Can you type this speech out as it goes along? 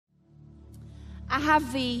I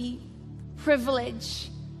have the privilege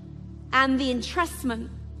and the entrustment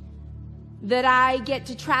that I get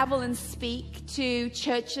to travel and speak to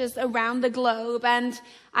churches around the globe, and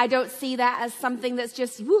I don't see that as something that's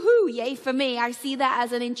just woohoo, yay for me. I see that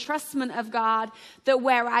as an entrustment of God, that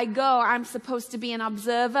where I go, I'm supposed to be an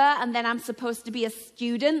observer, and then I'm supposed to be a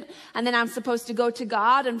student, and then I'm supposed to go to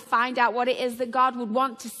God and find out what it is that God would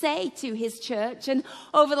want to say to his church. And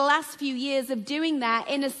over the last few years of doing that,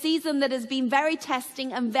 in a season that has been very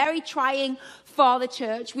testing and very trying for the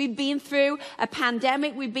church, we've been through a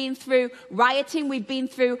pandemic, we've been through rioting, we've been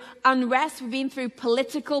through unrest, we've been through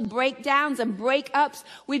political breakdowns and breakups,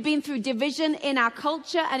 we've been through division in our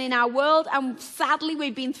culture and in our world, and sadly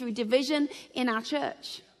we've been through division in our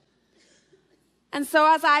church. And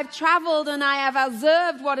so as I've traveled and I have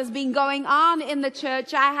observed what has been going on in the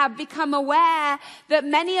church, I have become aware that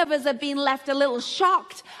many of us have been left a little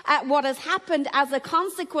shocked at what has happened as a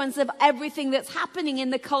consequence of everything that's happening in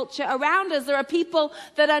the culture around us. There are people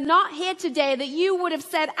that are not here today that you would have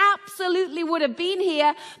said absolutely would have been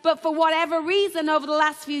here, but for whatever reason over the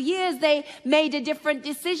last few years, they made a different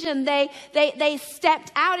decision. They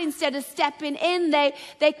stepped out instead of stepping in. They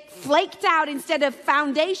flaked out instead of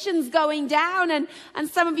foundations going down. And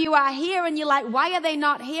some of you are here and you're like, why are they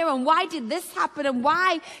not here? And why did this happen? And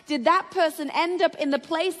why did that person end up in the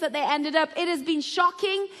place that they ended up? It has been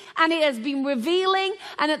shocking and it has been revealing.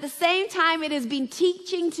 And at the same time, it has been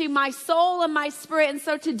teaching to my soul and my spirit. And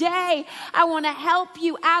so today, I want to help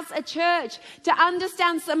you as a church to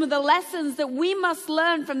understand some of the lessons that we must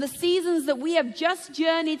learn from the seasons that we have just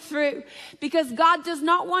journeyed through. Because God does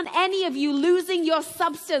not want any of you losing your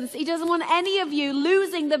substance. He doesn't want any of you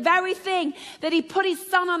losing the very thing that he put his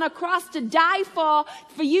son on a cross to die for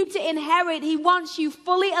you to inherit. He wants you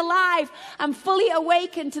fully alive and fully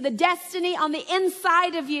awakened to the destiny on the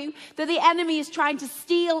inside of you that the enemy is trying to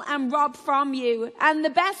steal and rob from you. And the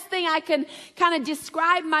best thing I can kind of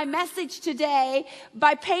describe my message today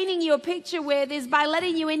by painting you a picture with is by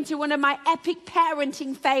letting you into one of my epic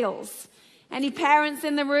parenting fails. Any parents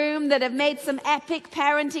in the room that have made some epic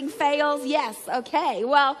parenting fails? Yes, okay.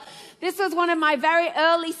 Well, this was one of my very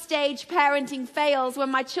early stage parenting fails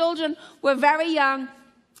when my children were very young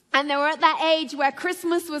and they were at that age where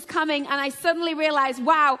Christmas was coming, and I suddenly realized,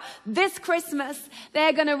 wow, this Christmas,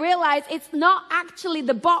 they're going to realize it's not actually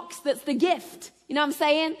the box that's the gift. You know what I'm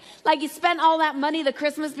saying? Like you spent all that money the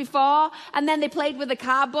Christmas before, and then they played with the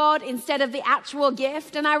cardboard instead of the actual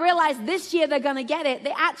gift. And I realized this year they're going to get it.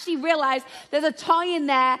 They actually realize there's a toy in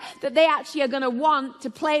there that they actually are going to want to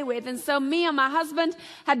play with. And so me and my husband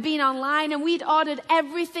had been online, and we'd ordered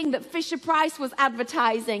everything that Fisher-Price was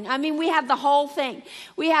advertising. I mean, we had the whole thing.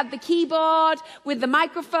 We had the keyboard with the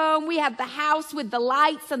microphone. We had the house with the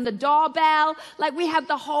lights and the doorbell. Like we had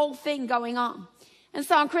the whole thing going on. And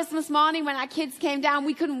so on Christmas morning, when our kids came down,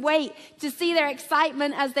 we couldn't wait to see their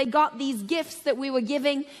excitement as they got these gifts that we were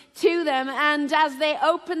giving to them. And as they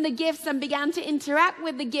opened the gifts and began to interact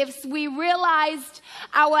with the gifts, we realized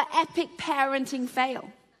our epic parenting fail.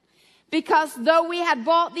 Because though we had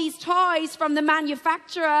bought these toys from the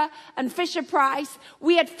manufacturer and Fisher-Price,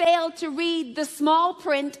 we had failed to read the small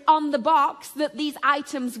print on the box that these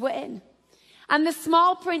items were in. And the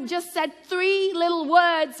small print just said 3 little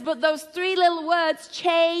words, but those 3 little words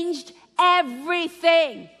changed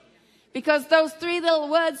everything. Because those 3 little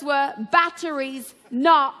words were batteries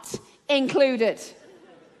not included.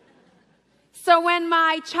 So when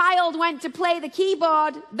my child went to play the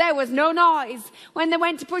keyboard, there was no noise. When they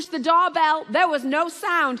went to push the doorbell, there was no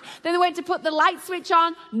sound. Then they went to put the light switch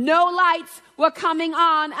on, no lights were coming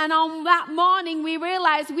on. And on that morning, we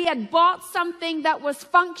realized we had bought something that was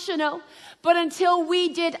functional, but until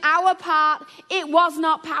we did our part, it was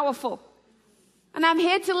not powerful. And I'm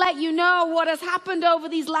here to let you know what has happened over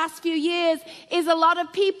these last few years is a lot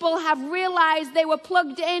of people have realized they were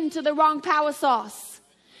plugged into the wrong power source.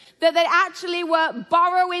 That they actually were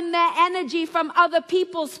borrowing their energy from other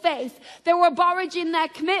people's faith. They were borrowing their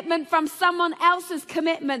commitment from someone else's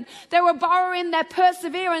commitment. They were borrowing their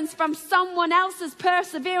perseverance from someone else's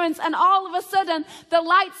perseverance. And all of a sudden, the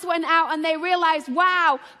lights went out and they realized,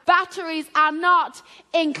 wow, batteries are not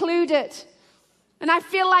included. And I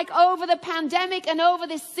feel like over the pandemic and over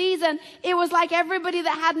this season, it was like everybody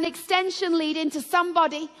that had an extension lead into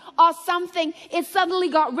somebody or something, it suddenly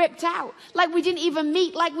got ripped out. Like we didn't even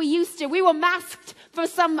meet like we used to. We were masked for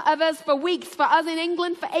some of us for weeks, for us in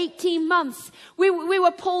England for 18 months. We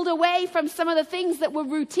were pulled away from some of the things that were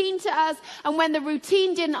routine to us. And when the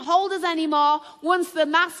routine didn't hold us anymore, once the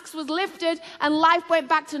masks was lifted and life went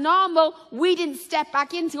back to normal, we didn't step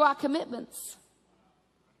back into our commitments.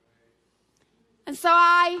 And so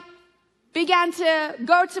I began to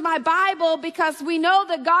go to my Bible, because we know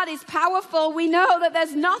that God is powerful. We know that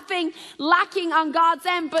there's nothing lacking on God's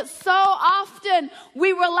end, but so often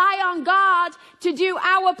we rely on God to do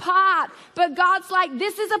our part. But God's like,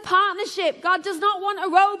 this is a partnership. God does not want a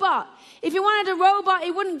robot. If he wanted a robot,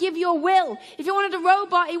 he wouldn't give you a will. If he wanted a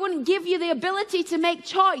robot, he wouldn't give you the ability to make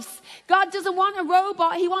choice. God doesn't want a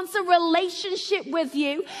robot. He wants a relationship with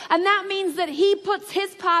you. And that means that he puts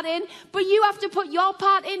his part in, but you have to put your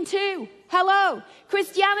part in too. Hello.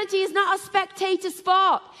 Christianity is not a spectator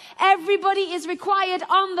sport. Everybody is required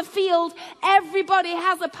on the field. Everybody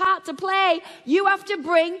has a part to play. You have to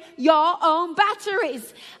bring your own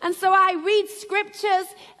batteries. And so I read scriptures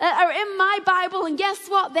that are in my Bible, and guess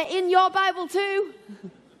what? They're in your Bible too.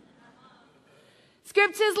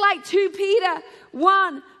 Scriptures like 2 Peter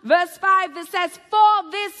 1 verse 5 that says,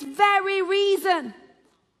 for this very reason,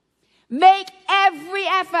 make every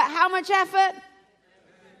effort. How much effort?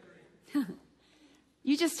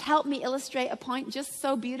 You just helped me illustrate a point just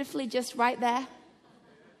so beautifully, just right there.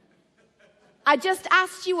 I just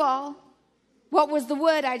asked you all, what was the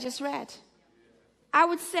word I just read? I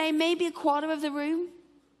would say maybe a quarter of the room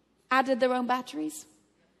added their own batteries.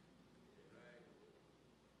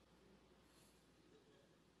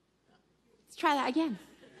 Let's try that again.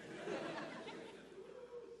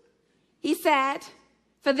 He said,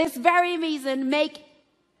 for this very reason, make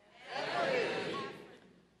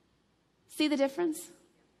See the difference?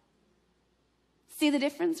 See the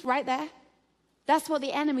difference right there? That's what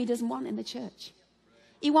the enemy doesn't want in the church.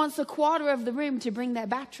 He wants a quarter of the room to bring their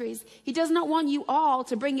batteries. He does not want you all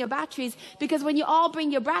to bring your batteries, because when you all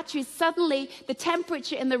bring your batteries, suddenly the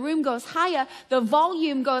temperature in the room goes higher, the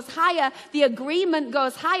volume goes higher, the agreement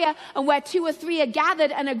goes higher, and where 2 or 3 are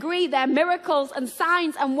gathered and agree, their miracles and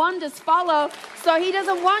signs and wonders follow. So he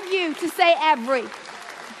doesn't want you to say every.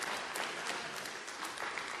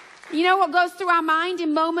 You know what goes through our mind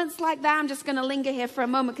in moments like that? I'm just going to linger here for a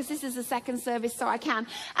moment, because this is the second service, so I can.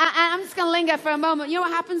 I'm just going to linger for a moment. You know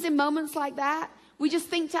what happens in moments like that? We just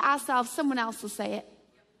think to ourselves, someone else will say it.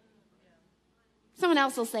 Someone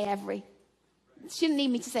else will say every. She didn't need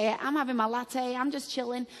me to say it. I'm having my latte. I'm just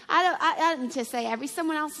chilling. I don't need to say every.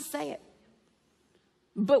 Someone else will say it.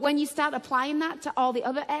 But when you start applying that to all the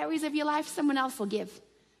other areas of your life, someone else will give.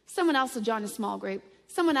 Someone else will join a small group.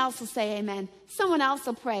 Someone else will say amen. Someone else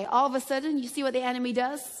will pray. All of a sudden, you see what the enemy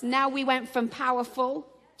does? Now we went from powerful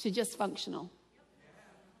to just functional.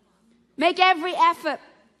 Make every effort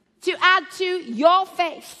to add to your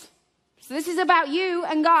faith. So this is about you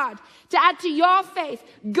and God. To add to your faith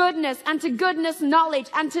goodness, and to goodness knowledge,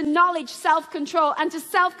 and to knowledge self-control, and to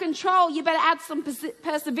self-control you better add some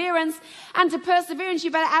perseverance, and to perseverance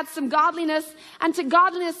you better add some godliness, and to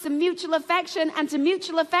godliness some mutual affection, and to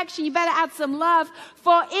mutual affection you better add some love.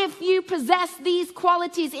 For if you possess these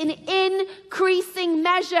qualities in increasing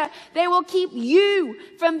measure, they will keep you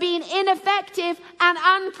from being ineffective and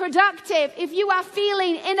unproductive. If you are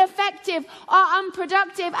feeling ineffective or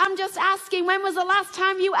unproductive, I'm just asking, when was the last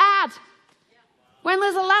time you add? When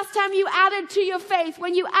was the last time you added to your faith?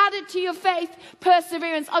 When you added to your faith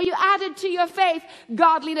perseverance, or you added to your faith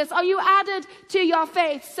godliness, or you added to your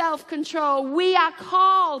faith self-control? We are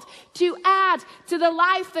called to add to the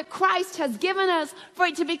life that Christ has given us, for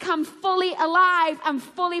it to become fully alive and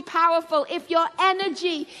fully powerful. If your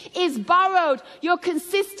energy is borrowed, your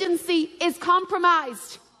consistency is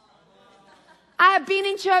compromised. I have been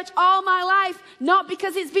in church all my life, not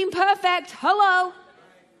because it's been perfect. Hello.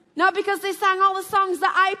 Not because they sang all the songs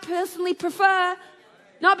that I personally prefer.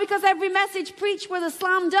 Not because every message preached was a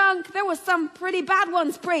slam dunk. There were some pretty bad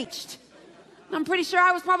ones preached. I'm pretty sure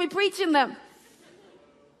I was probably preaching them.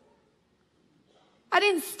 I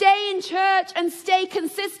didn't stay in church and stay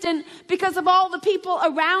consistent because of all the people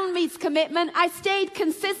around me's commitment. I stayed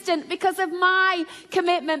consistent because of my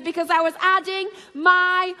commitment, because I was adding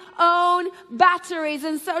my own batteries.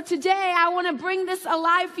 And so today I want to bring this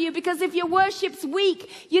alive for you, because if your worship's weak,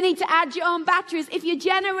 you need to add your own batteries. If your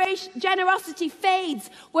generosity fades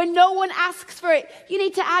when no one asks for it, you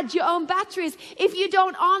need to add your own batteries. If you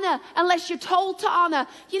don't honor unless you're told to honor,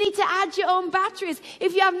 you need to add your own batteries.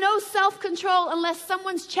 If you have no self-control unless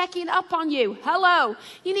someone's checking up on you, hello,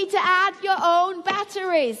 you need to add your own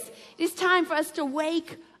batteries. It is time for us to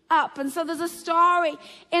wake up. And so there's a story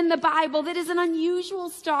in the Bible that is an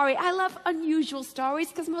unusual story. I love unusual stories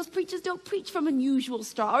because most preachers don't preach from unusual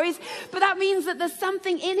stories, but that means that there's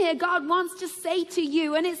something in here God wants to say to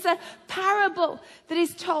you. And it's a parable that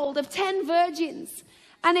is told of 10 virgins.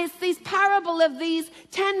 And it's this parable of these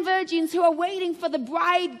 10 virgins who are waiting for the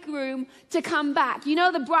bridegroom to come back. You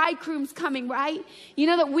know the bridegroom's coming, right? You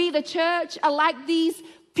know that we, the church, are like these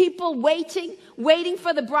people waiting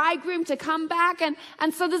for the bridegroom to come back.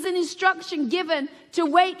 And so there's an instruction given to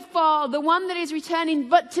wait for the one that is returning,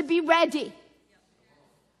 but to be ready.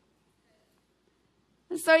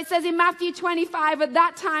 And so it says in Matthew 25, at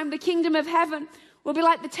that time, the kingdom of heaven will be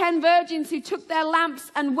like the 10 virgins who took their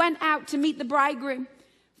lamps and went out to meet the bridegroom.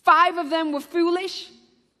 5 of them were foolish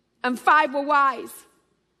and 5 were wise.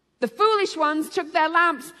 The foolish ones took their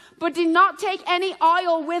lamps, but did not take any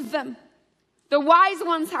oil with them. The wise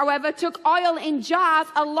ones, however, took oil in jars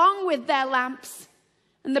along with their lamps.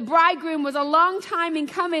 And the bridegroom was a long time in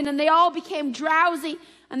coming, and they all became drowsy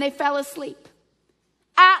and they fell asleep.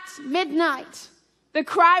 At midnight, the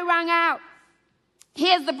cry rang out,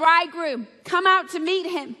 "Here's the bridegroom, come out to meet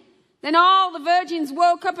him." Then all the virgins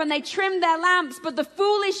woke up and they trimmed their lamps. But the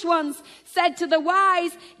foolish ones said to the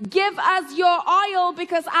wise, "Give us your oil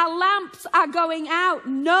because our lamps are going out."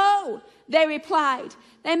 "No," they replied,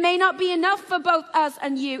 "there may not be enough for both us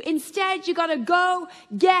and you. Instead, you got to go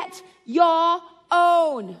get your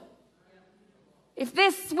own." If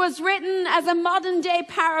this was written as a modern day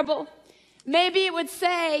parable, maybe it would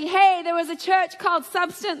say, hey, there was a church called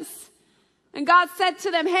Substance. And God said to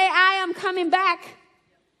them, hey, I am coming back.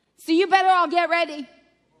 So you better all get ready.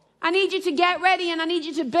 I need you to get ready, and I need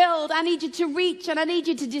you to build. I need you to reach, and I need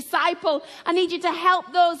you to disciple. I need you to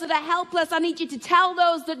help those that are helpless. I need you to tell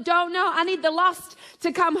those that don't know. I need the lost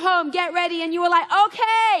to come home. Get ready. And you were like,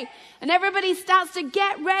 okay. And everybody starts to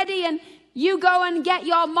get ready, and you go and get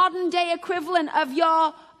your modern day equivalent of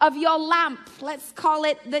your lamp. Let's call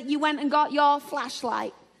it that you went and got your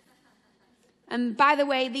flashlight. And by the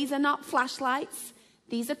way, these are not flashlights.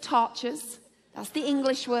 These are torches. That's the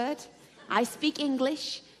English word. I speak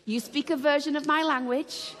English. You speak a version of my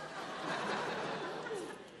language.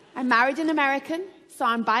 I married an American, so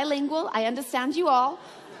I'm bilingual. I understand you all.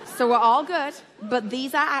 So we're all good. But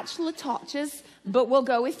these are actual torches, but we'll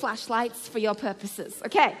go with flashlights for your purposes.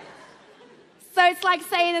 Okay. So it's like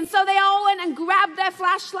saying, and so they all went and grabbed their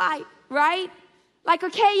flashlight, right? Like,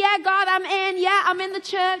 okay, yeah, God, I'm in. Yeah, I'm in the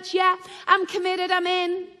church. Yeah, I'm committed. I'm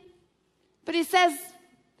in. But it says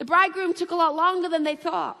the bridegroom took a lot longer than they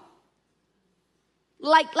thought.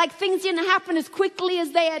 Like things didn't happen as quickly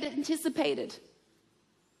as they had anticipated.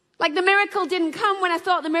 Like the miracle didn't come when I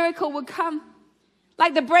thought the miracle would come.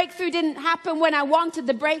 Like the breakthrough didn't happen when I wanted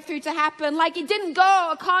the breakthrough to happen. Like it didn't go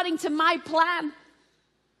according to my plan.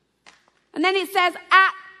 And then it says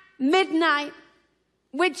at midnight,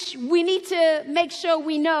 which we need to make sure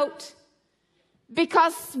we note,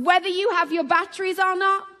 because whether you have your batteries or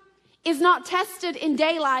not is not tested in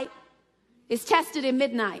daylight, it's tested in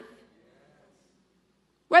midnight.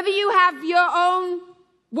 Whether you have your own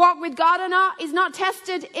walk with God or not is not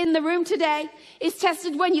tested in the room today, it's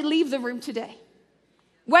tested when you leave the room today.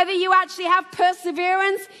 Whether you actually have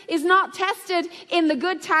perseverance is not tested in the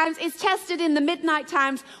good times, it's tested in the midnight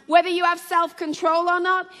times. Whether you have self-control or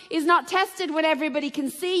not is not tested when everybody can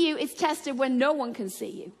see you, it's tested when no one can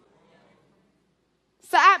see you.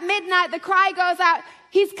 So at midnight, the cry goes out,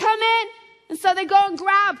 he's coming. And so they go and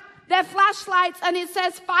grab their flashlights, and it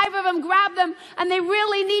says 5 of them grab them, and they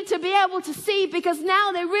really need to be able to see, because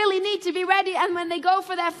now they really need to be ready. And when they go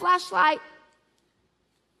for their flashlight,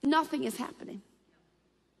 nothing is happening.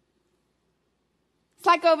 It's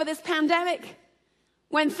like over this pandemic,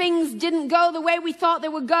 when things didn't go the way we thought they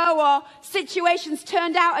would go, or situations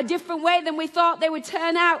turned out a different way than we thought they would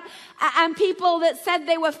turn out. And people that said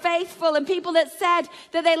they were faithful, and people that said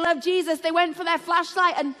that they loved Jesus, they went for their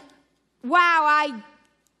flashlight, and wow,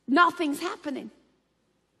 nothing's happening.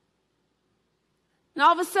 And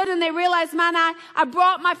all of a sudden they realized, man, I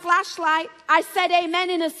brought my flashlight. I said amen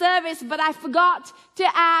in a service, but I forgot to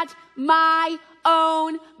add my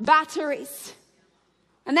own batteries.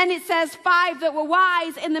 And then it says 5 that were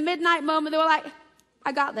wise in the midnight moment. They were like,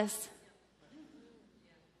 I got this.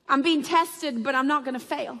 I'm being tested, but I'm not going to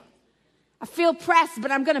fail. I feel pressed,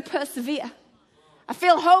 but I'm going to persevere. I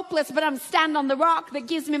feel hopeless, but I'm stand on the rock that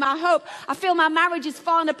gives me my hope. I feel my marriage is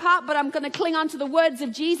falling apart, but I'm going to cling on to the words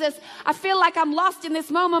of Jesus. I feel like I'm lost in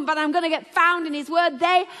this moment, but I'm going to get found in his word.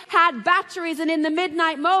 They had batteries, and in the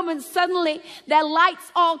midnight moments, suddenly their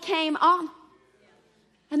lights all came on.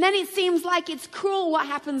 And then it seems like it's cruel what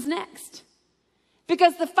happens next.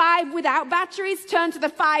 Because the 5 without batteries turn to the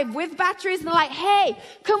 5 with batteries, and they're like, hey,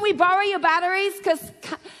 can we borrow your batteries? Because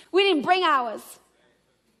we didn't bring ours.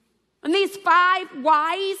 And these 5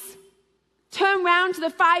 wise turn around to the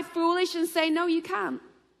 5 foolish and say, no, you can't.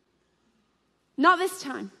 Not this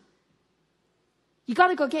time. You got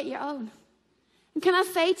to go get your own. And can I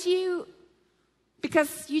say to you,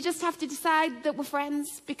 because you just have to decide that we're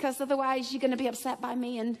friends, because otherwise you're going to be upset by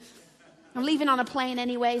me, and I'm leaving on a plane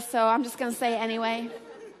anyway, so I'm just going to say it anyway.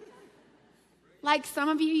 like some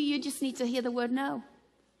of you, you just need to hear the word no.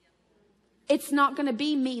 It's not going to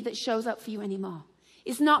be me that shows up for you anymore.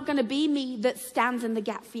 It's not going to be me that stands in the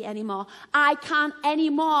gap for you anymore. I can't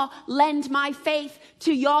anymore lend my faith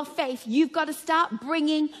to your faith. You've got to start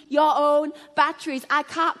bringing your own batteries. I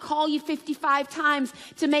can't call you 55 times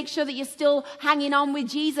to make sure that you're still hanging on with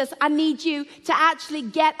Jesus. I need you to actually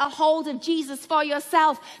get a hold of Jesus for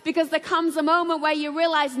yourself, because there comes a moment where you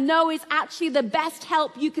realize no is actually the best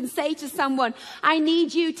help you can say to someone. I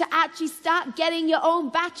need you to actually start getting your own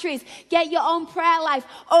batteries, get your own prayer life,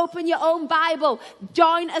 open your own Bible,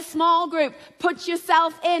 join a small group, put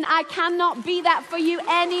yourself in. I cannot be that for you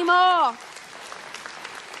anymore.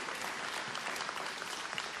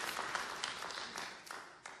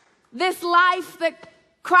 This life that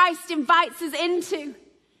Christ invites us into,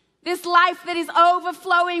 this life that is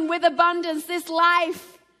overflowing with abundance, this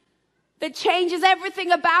life that changes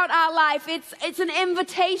everything about our life. It's an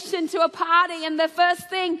invitation to a party. And the first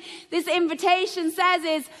thing this invitation says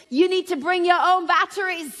is, you need to bring your own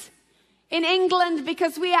batteries. In England,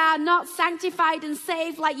 because we are not sanctified and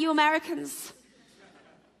saved like you Americans,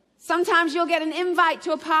 sometimes you'll get an invite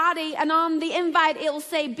to a party, and on the invite it'll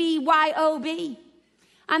say BYOB.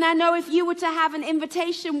 And I know if you were to have an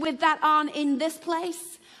invitation with that on in this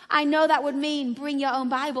place, I know that would mean bring your own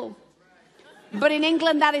Bible. But in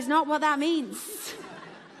England, that is not what that means.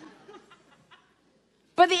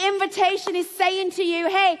 But the invitation is saying to you,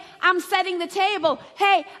 hey, I'm setting the table.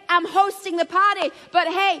 Hey, I'm hosting the party. But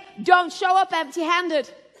hey, don't show up empty-handed.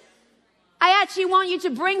 I actually want you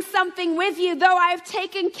to bring something with you. Though I have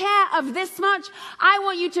taken care of this much, I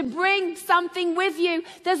want you to bring something with you.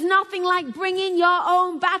 There's nothing like bringing your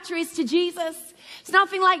own batteries to Jesus. It's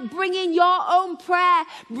nothing like bringing your own prayer,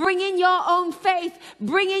 bringing your own faith,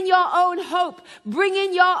 bringing your own hope,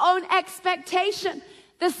 bringing your own expectation.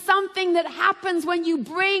 There's something that happens when you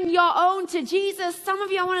bring your own to Jesus. Some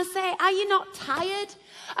of you, I want to say, are you not tired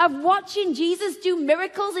of watching Jesus do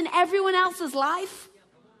miracles in everyone else's life?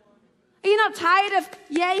 Are you not tired of,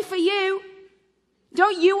 yay for you?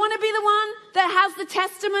 Don't you want to be the one that has the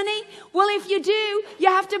testimony? Well, if you do, you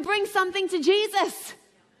have to bring something to Jesus.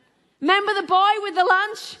 Remember the boy with the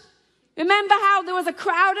lunch? Remember how there was a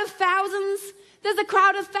crowd of thousands? There's a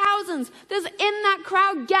crowd of thousands. There's in that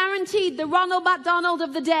crowd guaranteed the Ronald McDonald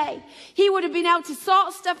of the day. He would have been able to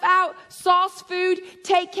sort stuff out, source food,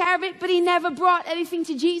 take care of it, but he never brought anything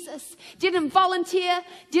to Jesus. Didn't volunteer,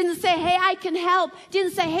 didn't say, hey, I can help.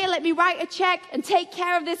 Didn't say, hey, let me write a check and take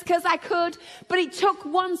care of this because I could. But he took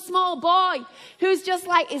one small boy who's just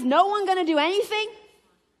like, is no one going to do anything?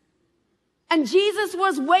 And Jesus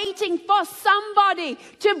was waiting for somebody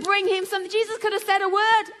to bring him something. Jesus could have said a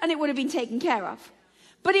word and it would have been taken care of.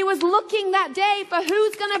 But he was looking that day for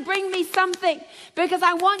who's going to bring me something. Because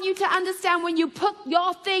I want you to understand, when you put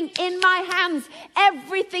your thing in my hands,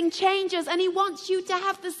 everything changes. And he wants you to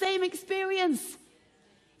have the same experience.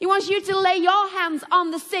 He wants you to lay your hands on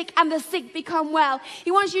the sick and the sick become well. He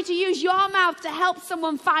wants you to use your mouth to help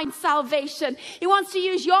someone find salvation. He wants to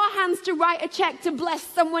use your hands to write a check to bless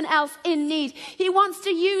someone else in need. He wants to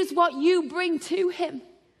use what you bring to him.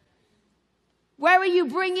 Where are you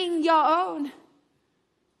bringing your own?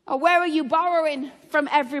 Or where are you borrowing from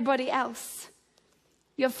everybody else?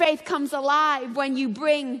 Your faith comes alive when you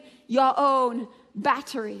bring your own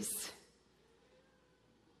batteries.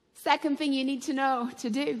 Second thing you need to know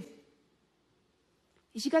to do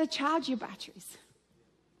is you got to charge your batteries.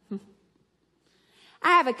 I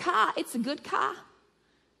have a car. It's a good car.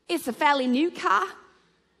 It's a fairly new car.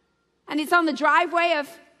 And it's on the driveway of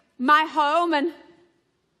my home. And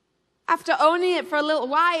after owning it for a little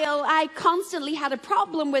while, I constantly had a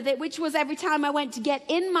problem with it, which was every time I went to get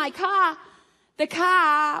in my car, the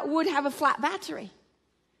car would have a flat battery.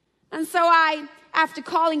 And so after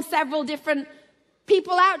calling several different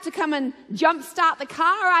people out to come and jumpstart the car,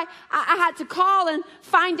 I had to call and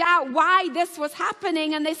find out why this was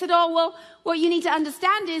happening. And they said, oh, well, what you need to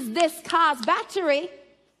understand is this car's battery,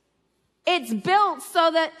 it's built so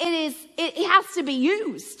that it has to be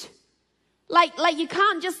used. Like you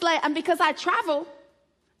can't just and because I travel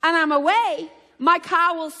and I'm away, my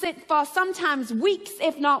car will sit for sometimes weeks,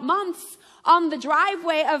 if not months, on the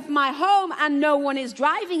driveway of my home and no one is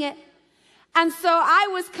driving it. And so I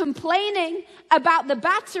was complaining about the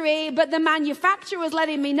battery, but the manufacturer was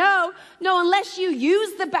letting me know, no, unless you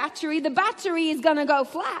use the battery is going to go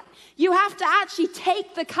flat. You have to actually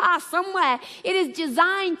take the car somewhere. It is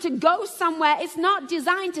designed to go somewhere. It's not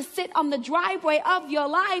designed to sit on the driveway of your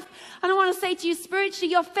life. And I want to say to you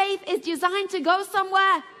spiritually, your faith is designed to go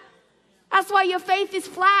somewhere. That's why your faith is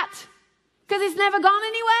flat, because it's never gone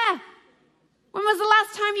anywhere. When was the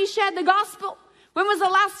last time you shared the gospel? When was the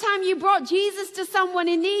last time you brought Jesus to someone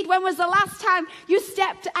in need? When was the last time you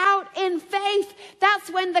stepped out in faith?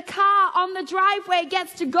 That's when the car on the driveway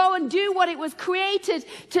gets to go and do what it was created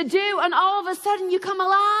to do, and all of a sudden you come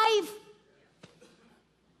alive.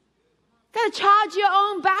 Got to charge your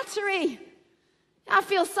own battery. I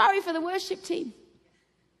feel sorry for the worship team.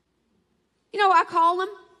 You know what I call them?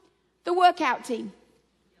 The workout team.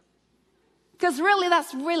 Because really,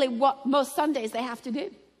 that's really what most Sundays they have to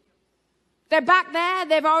do. They're back there.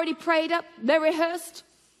 They've already prayed up. They're rehearsed.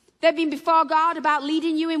 They've been before God about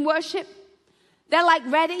leading you in worship. They're like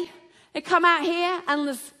ready. They come out here and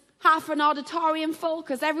there's half an auditorium full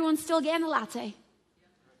because everyone's still getting a latte.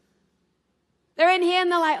 They're in here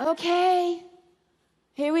and they're like, okay,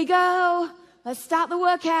 here we go. Let's start the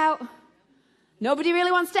workout. Nobody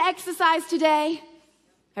really wants to exercise today.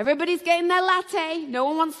 Everybody's getting their latte. No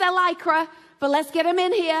one wants their Lycra, but let's get them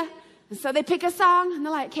in here. And so they pick a song and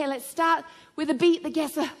they're like, okay, let's start with a beat that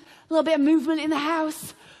gets a little bit of movement in the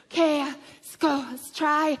house. Okay, let's go. Let's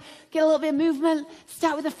try. Get a little bit of movement.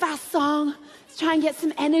 Start with a fast song. Let's try and get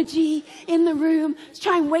some energy in the room. Let's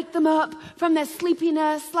try and wake them up from their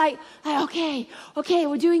sleepiness. Like okay,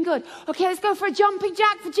 we're doing good. Okay, let's go for a jumping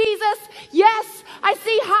jack for Jesus. Yes, I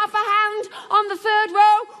see half a hand on the third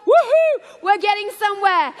row. Woohoo! We're getting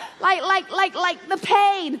somewhere. Like the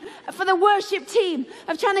pain for the worship team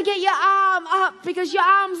of trying to get your arm up because your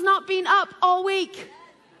arm's not been up all week.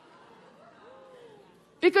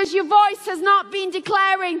 Because your voice has not been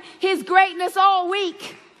declaring his greatness all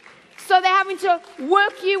week. So they're having to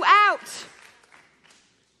work you out.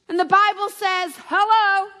 And the Bible says,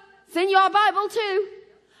 hello, it's in your Bible too.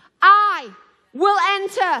 I will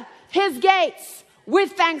enter his gates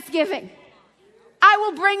with thanksgiving. I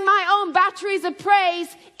will bring my own batteries of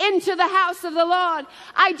praise into the house of the Lord.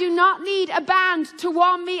 I do not need a band to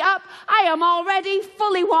warm me up. I am already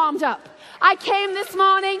fully warmed up. I came this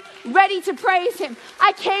morning ready to praise him.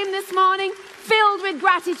 I came this morning filled with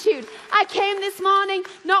gratitude. I came this morning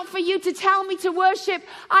not for you to tell me to worship.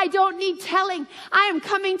 I don't need telling. I am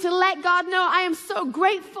coming to let God know I am so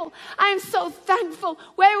grateful. I am so thankful.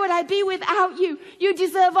 Where would I be without you? You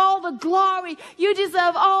deserve all the glory. You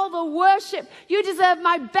deserve all the worship. You deserve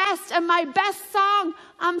my best and my best song.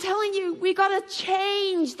 I'm telling you, we got to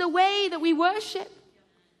change the way that we worship.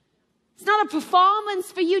 It's not a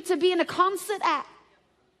performance for you to be in a concert at.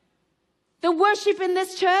 The worship in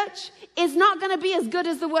this church is not going to be as good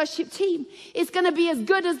as the worship team. It's going to be as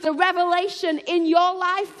good as the revelation in your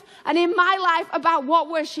life and in my life about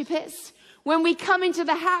what worship is. When we come into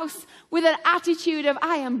the house with an attitude of,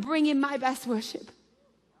 I am bringing my best worship.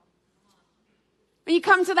 When you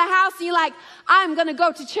come to the house and you're like, I'm going to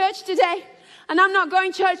go to church today. And I'm not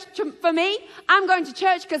going to church for me. I'm going to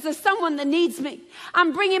church because there's someone that needs me.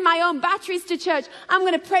 I'm bringing my own batteries to church. I'm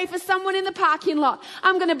going to pray for someone in the parking lot.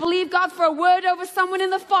 I'm going to believe God for a word over someone in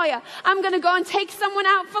the foyer. I'm going to go and take someone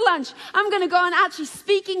out for lunch. I'm going to go and actually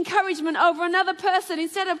speak encouragement over another person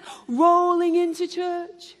instead of rolling into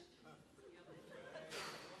church.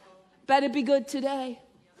 Better be good today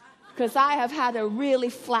because I have had a really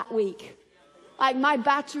flat week. Like my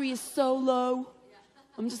battery is so low.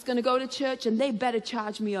 I'm just going to go to church and they better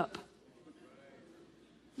charge me up.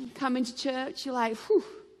 You come into church, you're like, whew,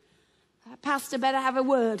 pastor better have a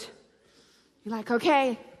word. You're like,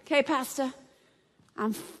 okay, pastor,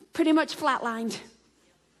 I'm pretty much flatlined.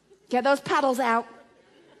 Get those paddles out.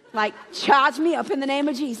 Like, charge me up in the name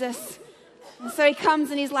of Jesus. And so he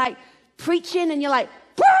comes and he's like preaching and you're like,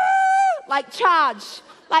 like charge.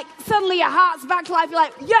 Like suddenly your heart's back to life. You're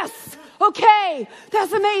like, yes. Okay,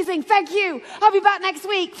 that's amazing. Thank you. I'll be back next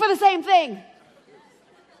week for the same thing.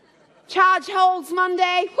 Charge holds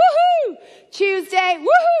Monday. Woohoo! Tuesday.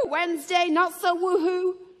 Woohoo! Wednesday. Not so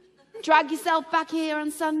woohoo. Drag yourself back here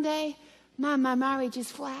on Sunday. Man, my marriage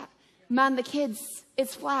is flat. Man, the kids,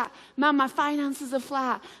 it's flat. Man, my finances are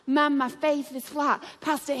flat. Man, my faith is flat.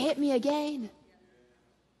 Pastor, hit me again.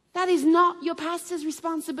 That is not your pastor's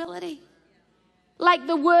responsibility. Like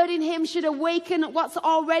the word in him should awaken what's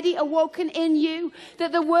already awoken in you.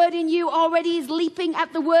 That the word in you already is leaping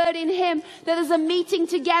at the word in him. That there's a meeting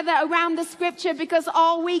together around the scripture because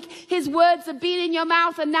all week his words have been in your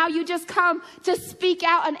mouth and now you just come to speak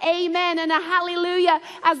out an amen and a hallelujah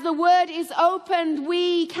as the word is opened.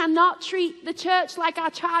 We cannot treat the church like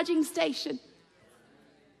our charging station.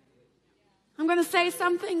 I'm going to say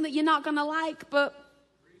something that you're not going to like, but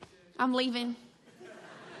I'm leaving.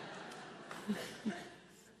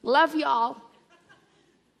 Love y'all.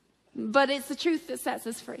 But it's the truth that sets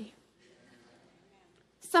us free.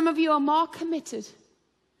 Some of you are more committed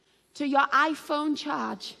to your iPhone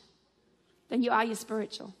charge than you are your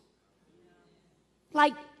spiritual.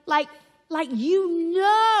 Like like you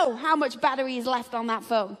know how much battery is left on that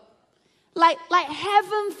phone. Like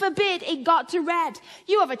heaven forbid it got to red.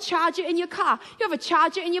 You have a charger in your car. You have a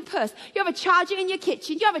charger in your purse. You have a charger in your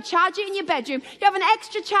kitchen. You have a charger in your bedroom. You have an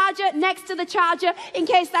extra charger next to the charger in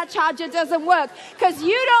case that charger doesn't work. Because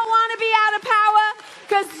you don't want to be out of power.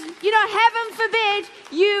 Because, heaven forbid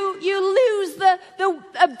you lose the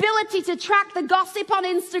ability to track the gossip on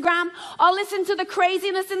Instagram or listen to the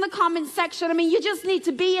craziness in the comments section. I mean, you just need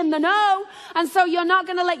to be in the know. And so you're not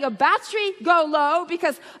going to let your battery go low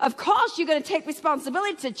because, of course, you're going to take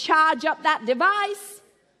responsibility to charge up that device.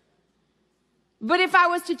 But if I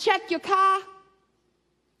was to check your car,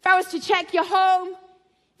 if I was to check your home,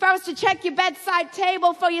 if I was to check your bedside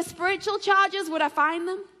table for your spiritual chargers, would I find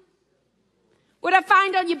them? Would I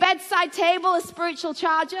find on your bedside table a spiritual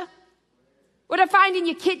charger? Would I find in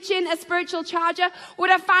your kitchen a spiritual charger? Would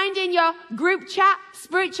I find in your group chat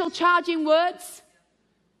spiritual charging words?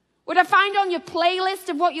 Would I find on your playlist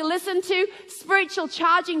of what you listen to spiritual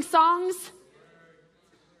charging songs?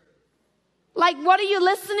 Like, what are you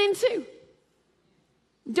listening to?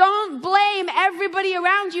 Don't blame everybody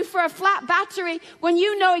around you for a flat battery when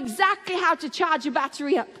you know exactly how to charge a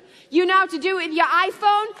battery up. You know how to do it with your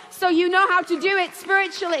iPhone, so you know how to do it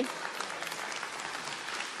spiritually.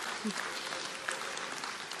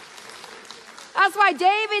 That's why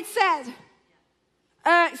David said,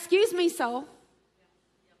 excuse me, soul.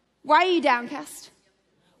 Why are you downcast?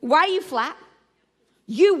 Why are you flat?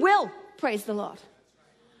 You will praise the Lord.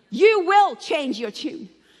 You will change your tune.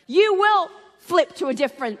 You will flip to a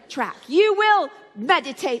different track. You will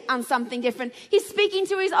meditate on something different. He's speaking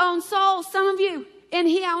to his own soul. Some of you in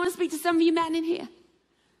here, I want to speak to some of you men in here.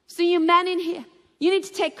 So you men in here, you need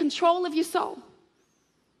to take control of your soul.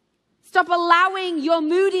 Stop allowing your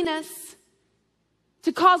moodiness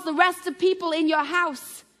to cause the rest of people in your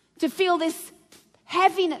house to feel this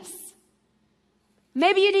heaviness.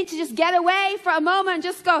 Maybe you need to just get away for a moment and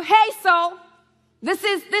just go, hey, soul, this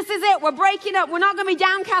is it. We're breaking up. We're not going to be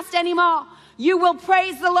downcast anymore. You will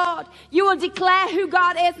praise the Lord. You will declare who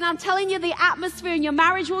God is. And I'm telling you, the atmosphere in your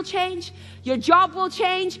marriage will change. Your job will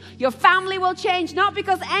change. Your family will change. Not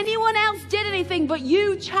because anyone else did anything, but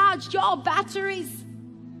you charged your batteries.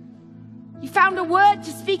 You found a word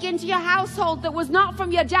to speak into your household that was not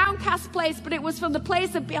from your downcast place, but it was from the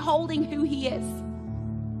place of beholding who He is.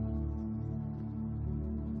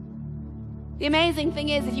 The amazing thing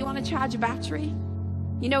is, if you want to charge a battery,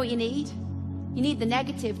 you know what you need? You need the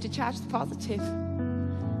negative to charge the positive.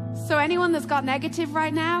 So anyone that's got negative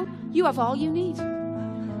right now, you have all you need.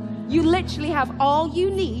 You literally have all you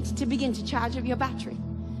need to begin to charge up your battery.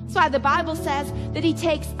 That's why the Bible says that He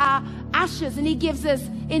takes our ashes and He gives us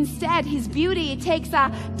instead His beauty. He takes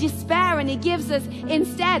our despair and He gives us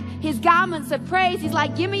instead His garments of praise. He's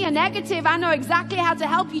like, give me a negative. I know exactly how to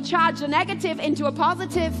help you charge the negative into a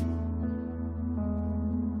positive.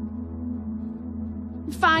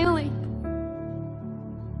 And finally,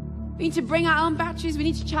 we need to bring our own batteries. We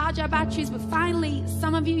need to charge our batteries. But finally,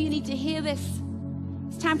 some of you, you need to hear this.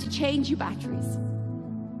 It's time to change your batteries.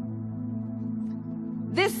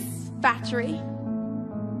 This battery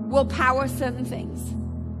will power certain things.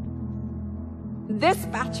 This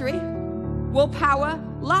battery will power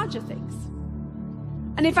larger things.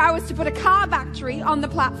 And if I was to put a car battery on the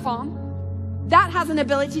platform, that has an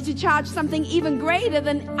ability to charge something even greater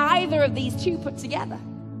than either of these two put together.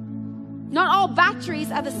 Not all batteries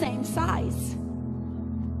are the same size.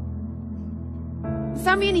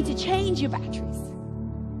 Some of you need to change your batteries.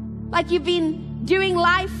 Like you've been doing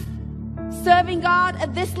life, serving God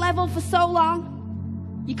at this level for so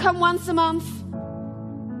long. You come once a month.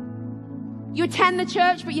 You attend the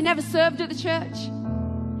church, but you never served at the church.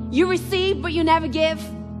 You receive, but you never give.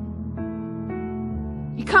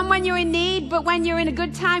 You come when you're in need, but when you're in a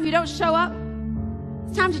good time, you don't show up.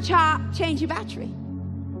 It's time to change your battery.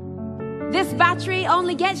 This battery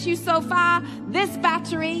only gets you so far. This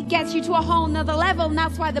battery gets you to a whole nother level. And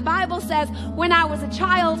that's why the Bible says, when I was a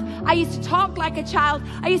child, I used to talk like a child.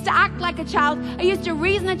 I used to act like a child. I used to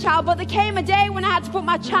reason a child. But there came a day when I had to put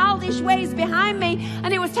my childish ways behind me.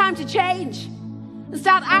 And it was time to change and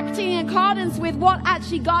start acting in accordance with what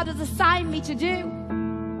actually God has assigned me to do.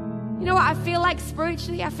 You know what I feel like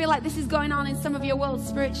spiritually? I feel like this is going on in some of your worlds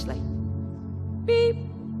spiritually. Beep.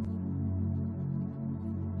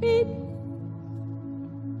 Beep.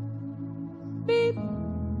 Beep. You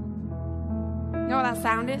know what that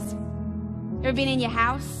sound is? You ever been in your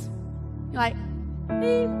house? You're like,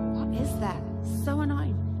 beep. What is that? So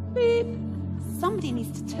annoying. Beep. Somebody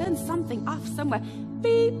needs to turn something off somewhere.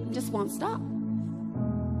 Beep. It just won't stop.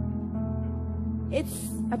 It's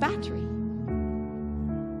a battery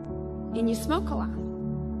in your smoke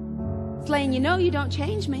alarm. It's letting you know you don't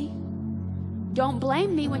change me. Don't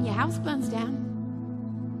blame me when your house burns down.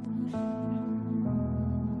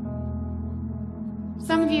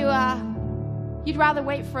 Some of you, you'd rather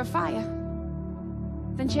wait for a fire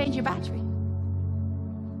than change your battery.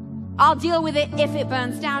 I'll deal with it if it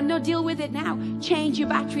burns down. No, deal with it now. Change your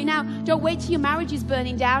battery now. Don't wait till your marriage is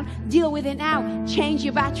burning down. Deal with it now. Change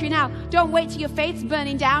your battery now. Don't wait till your faith's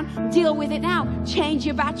burning down. Deal with it now. Change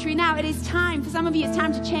your battery now. It is time. For some of you, it's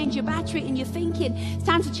time to change your battery in your thinking. It's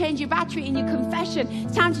time to change your battery in your confession.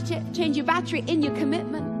 It's time to change your battery in your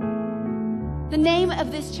commitment. The name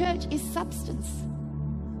of this church is Substance.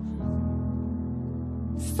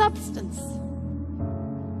 Substance.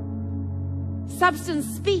 Substance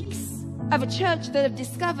speaks of a church that have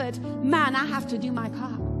discovered, man, I have to do my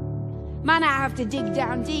part. Man, I have to dig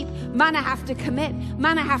down deep. Man, I have to commit.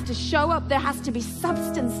 Man, I have to show up. There has to be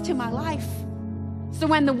substance to my life. So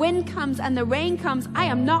when the wind comes and the rain comes, I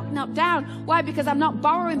am not knocked down. Why? Because I'm not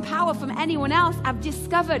borrowing power from anyone else. I've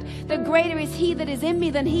discovered that greater is He that is in me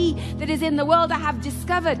than he that is in the world. I have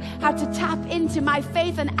discovered how to tap into my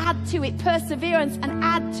faith and add to it perseverance and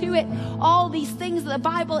add to it all these things that the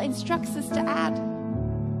Bible instructs us to add.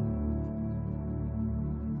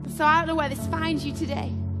 So I don't know where this finds you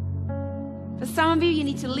today. For some of you, you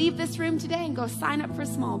need to leave this room today and go sign up for a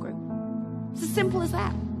small group. It's as simple as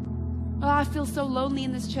that. Oh, I feel so lonely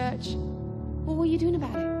in this church. Well, what are you doing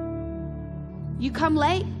about it? You come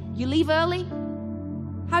late, you leave early.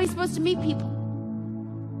 How are you supposed to meet people?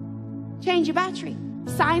 Change your battery,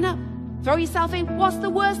 sign up, throw yourself in. What's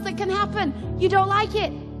the worst that can happen? You don't like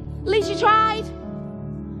it. At least you tried.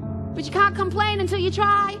 But you can't complain until you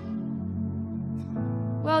try.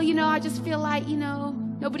 Well, I just feel like,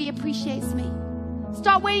 nobody appreciates me.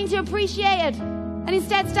 Stop waiting to appreciate it and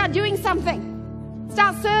instead start doing something.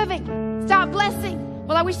 Start serving. Start blessing.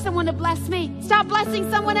 Well, I wish someone had blessed me. Start blessing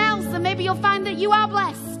someone else, and maybe you'll find that you are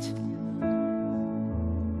blessed.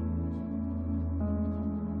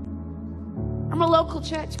 I'm a local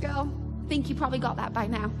church girl. I think you probably got that by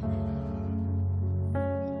now.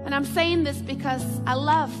 And I'm saying this because I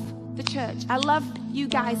love the church. I love you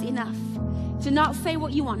guys enough to not say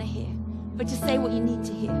what you want to hear, but to say what you need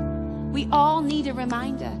to hear. We all need a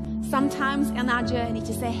reminder sometimes in our journey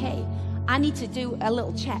to say, hey, I need to do a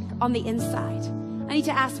little check on the inside. I need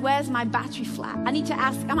to ask, where's my battery flat? I need to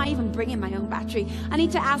ask, am I even bringing my own battery? I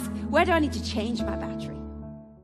need to ask, where do I need to change my battery?